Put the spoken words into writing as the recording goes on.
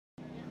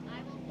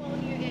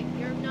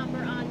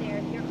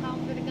call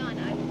for the gun,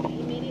 I will be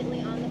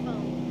immediately on the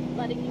phone,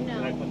 letting you know.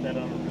 Can I put that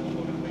on a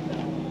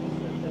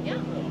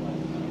Yeah.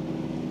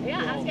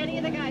 Yeah, ask any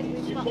of the guys.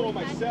 You pull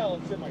my cell,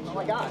 it's in my Oh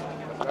my god.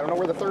 I don't know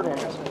where the third one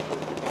is.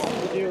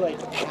 do like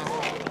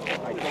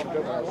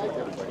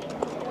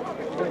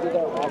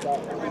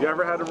You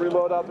ever had to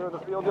reload out there in the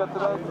field yet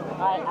today?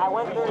 I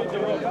went through it to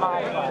read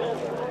my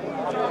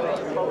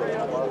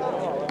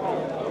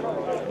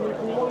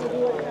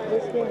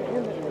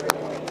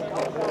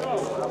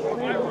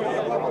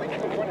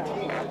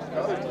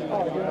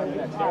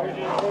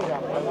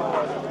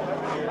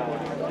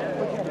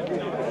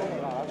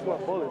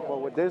But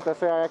with this, I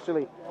say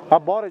I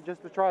bought it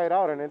just to try it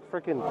out, and it's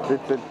freaking,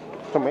 it's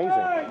amazing.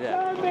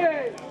 Yeah.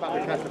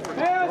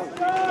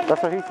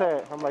 That's what he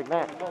said. I'm like,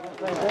 nah.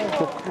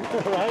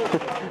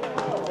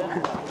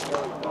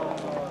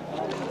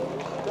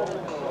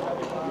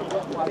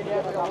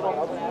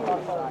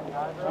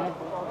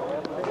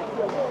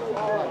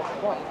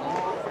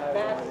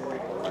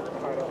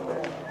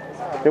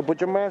 Yo,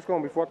 put your mask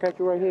on before I catch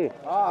you right here.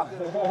 Ah.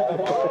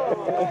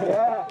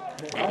 Yeah.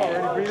 I'm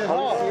already breathing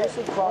hard. This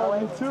is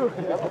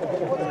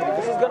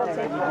gonna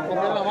take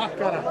la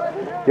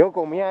máscara. Yo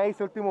comía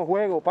ese último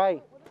juego,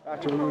 pai.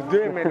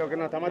 Dime, lo que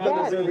nos está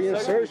matando es el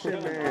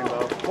reinsertion, man.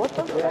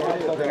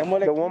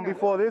 What the one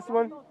before this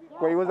one?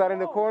 Where he was out in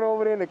the corner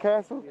over there in the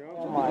castle?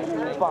 Oh my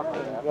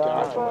fucking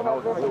god.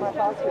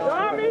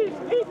 Zombies,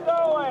 keep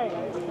going!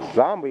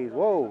 Zombies,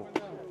 whoa.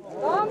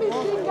 Zombies,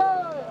 keep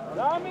going!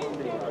 Zombies,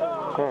 keep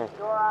going!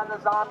 Door on the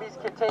zombies,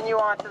 continue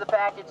on to the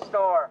package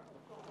store.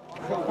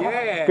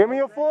 Yeah. Give me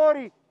a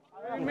 40.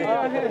 One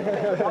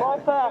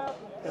pack.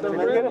 Get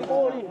a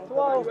 40.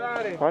 12.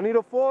 I need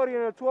a 40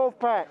 and a 12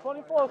 pack.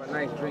 24. A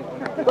nice drink.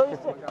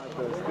 36.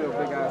 Still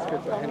big ass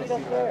picture of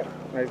Hennessy.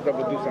 Nice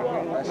double deuce.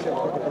 That shit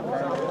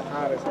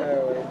hot as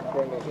hell.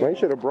 Man, you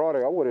should have brought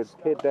it. I would have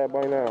hit that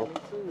by now.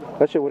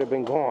 That shit would have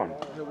been gone.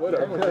 It would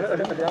have.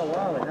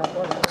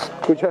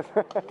 Could just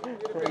He's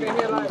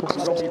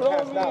gonna be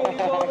passed out.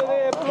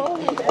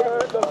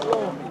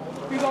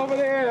 He's over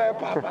there.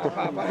 Pop. You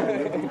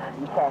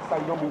passed out.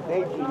 You're gonna be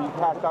daydreaming. You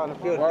passed out in the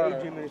field.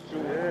 Daydreaming and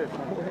shit.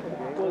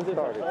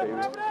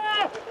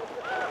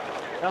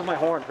 That was my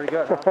horn, pretty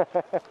good, huh?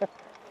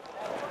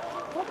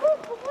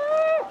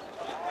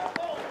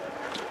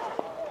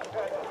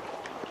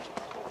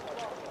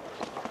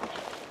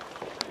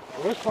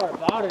 The worst part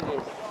about it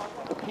is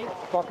these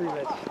fuckers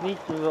that sneak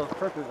through those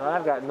curtains,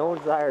 I've got no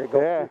desire to go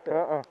through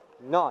there.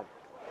 None.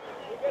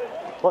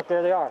 Look,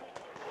 there they are.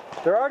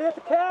 They're already at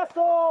the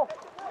castle!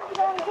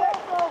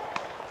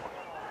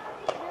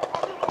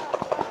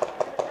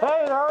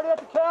 Hey, they're already at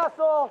the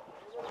castle!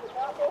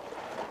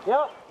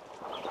 Yep.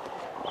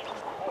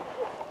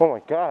 Oh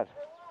my God.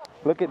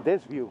 Look at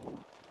this view.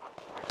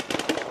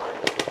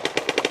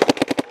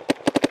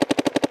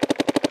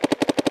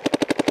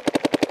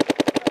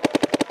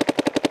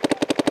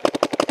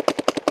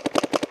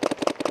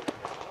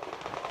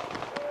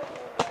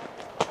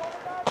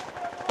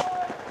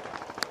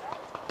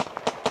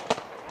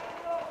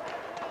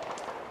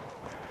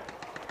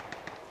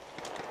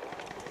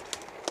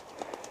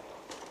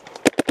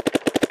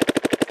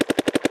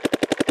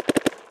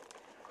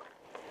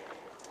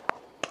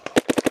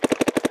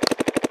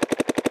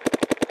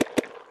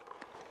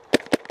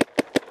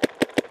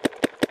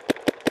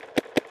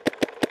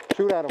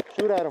 Shoot at him,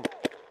 shoot at him.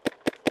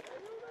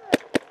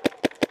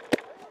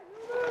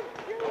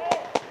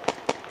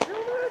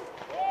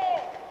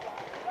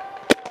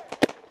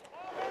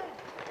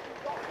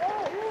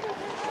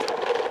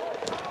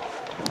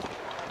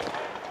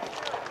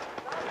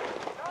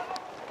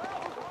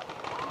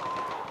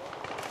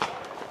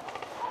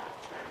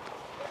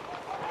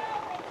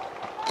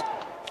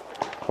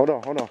 Hold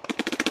on, hold on.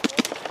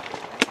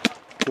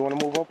 You want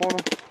to move up on him?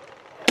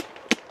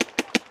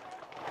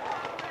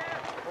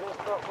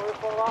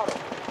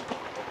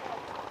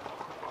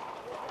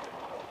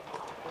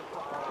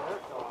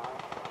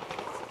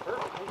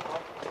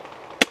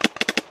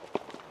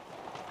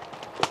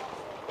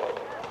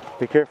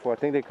 Be careful, I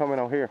think they're coming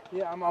out here.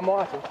 Yeah, I'm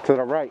watching. To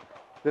the right,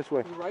 this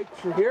way. Right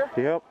through here?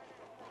 Yep.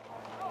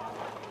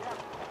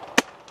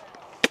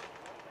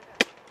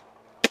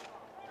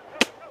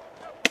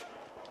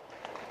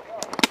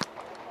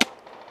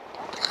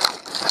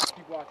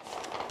 Keep watching.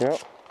 Yep.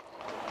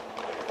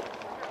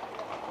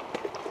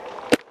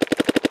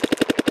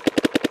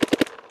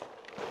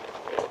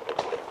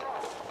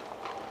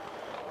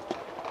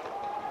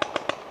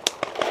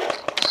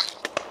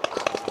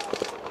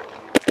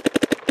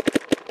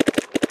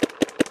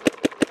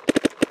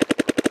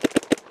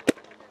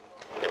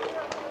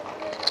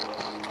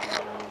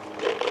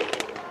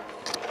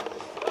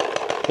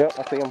 Yep,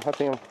 I see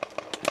him,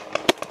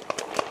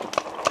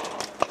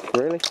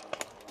 Really?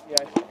 Yeah,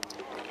 I see.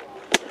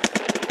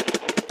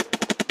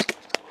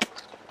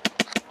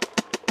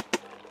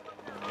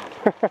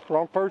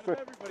 Wrong person.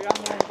 Everybody, I'm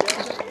going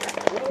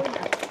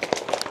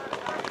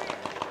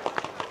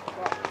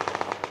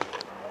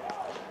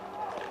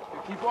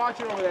to keep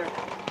watching over there.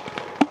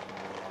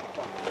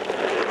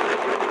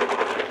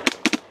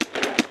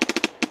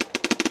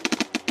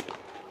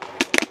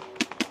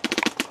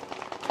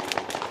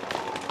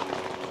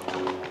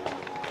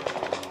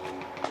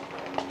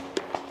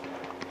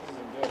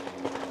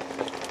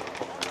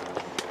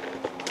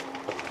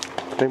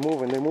 They're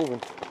moving, they're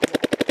moving.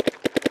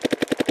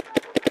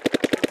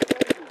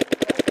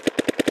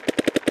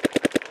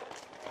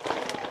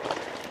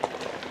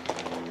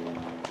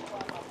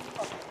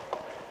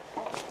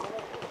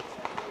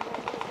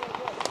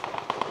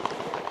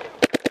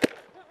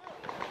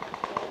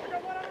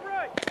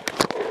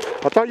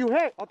 I thought you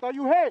hit. I thought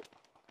you hit.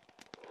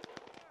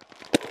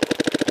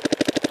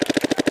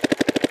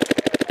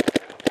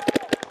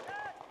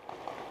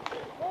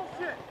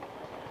 Bullshit.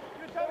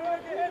 You tell me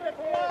to get hit, that's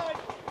a lie.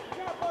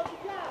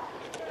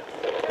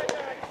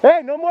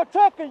 Hey, no more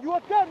talking. You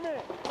a dead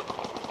man.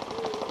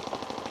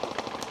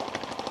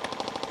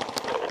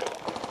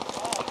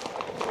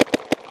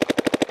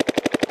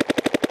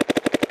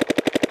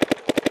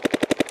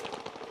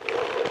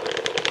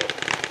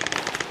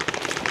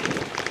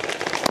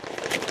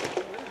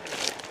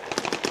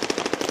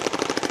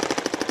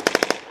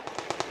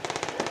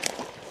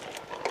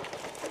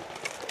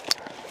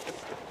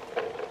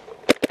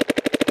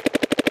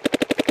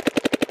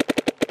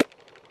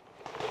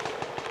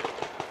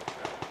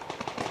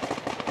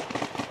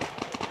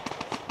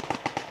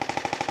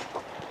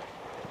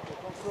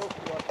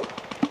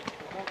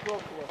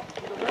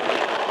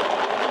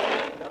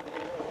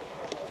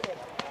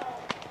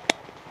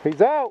 He's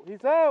out.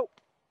 He's out.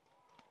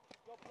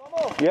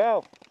 Plome,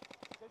 Yo.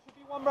 there should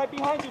be one right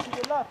behind you to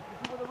your left. You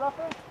see where the ref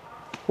is?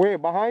 Where?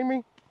 Behind me?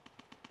 See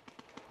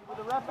where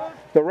the ref is?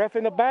 The ref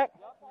in the back?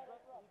 Yep,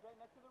 he's right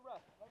next to the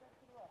ref. Right next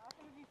to the ref. How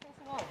come he's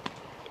facing us?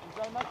 He's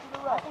right next to the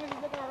ref. How come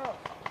he's looking at us?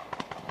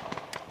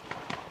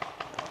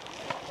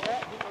 Yeah,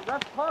 the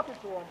ref's talking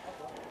to him.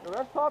 The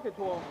ref's talking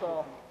to him,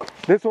 so.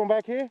 This one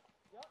back here?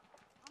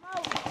 I'm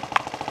out.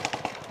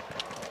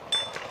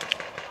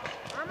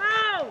 I'm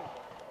out.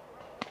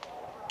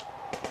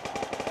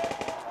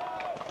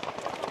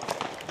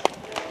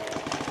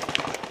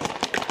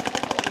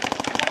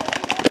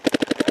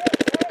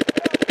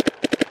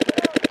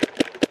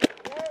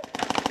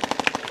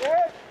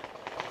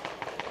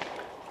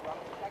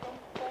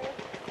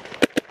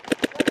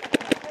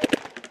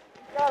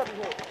 Gotta be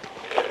hit.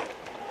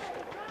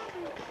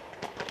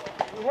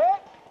 You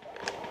hit?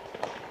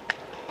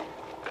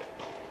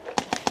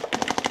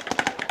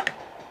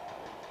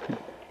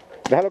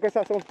 Déjalo que se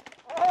asome.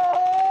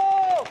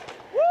 Oh!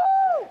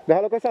 Woo!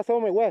 Déjalo que se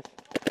asome, Wes.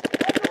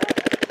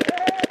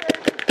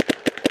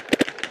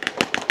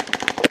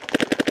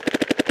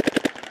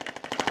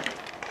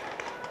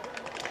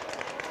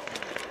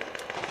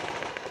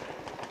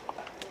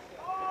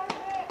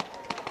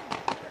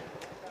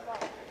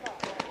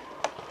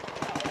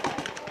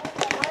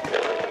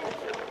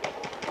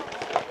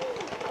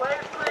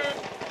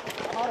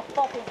 I'm out of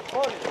fucking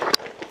bullets.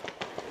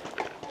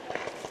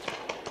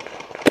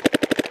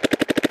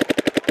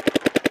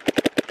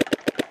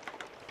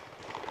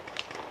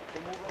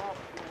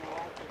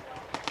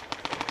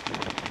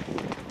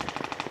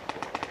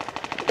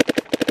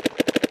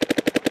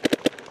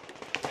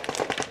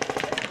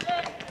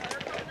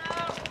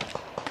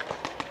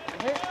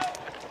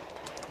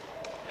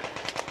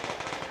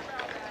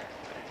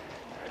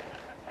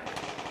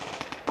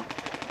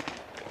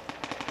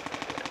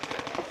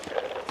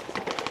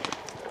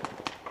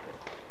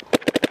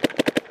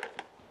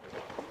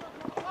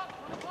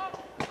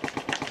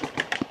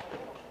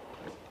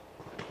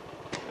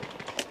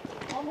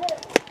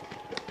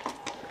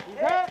 He's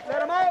hit.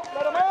 Let him out.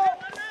 Let him out.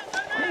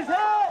 He's hit.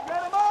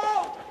 Let him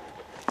out.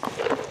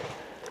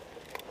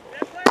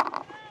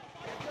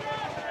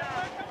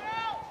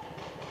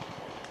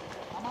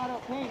 I'm out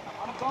of paint.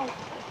 I'm going.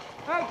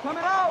 Hey,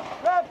 coming out.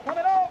 Ref,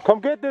 coming out. Come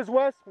get this,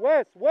 Wes.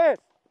 Wes, Wes.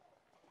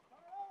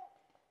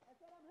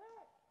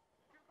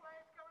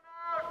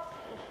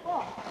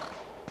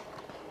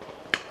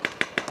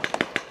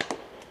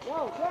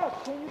 Yo,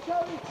 Jeff, can you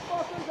tell these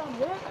fuckers I'm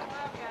hit?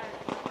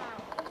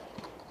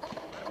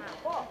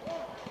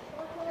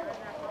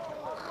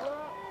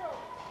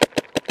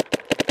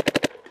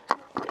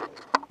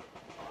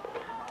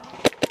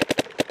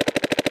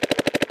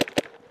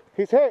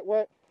 He's hit,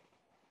 what?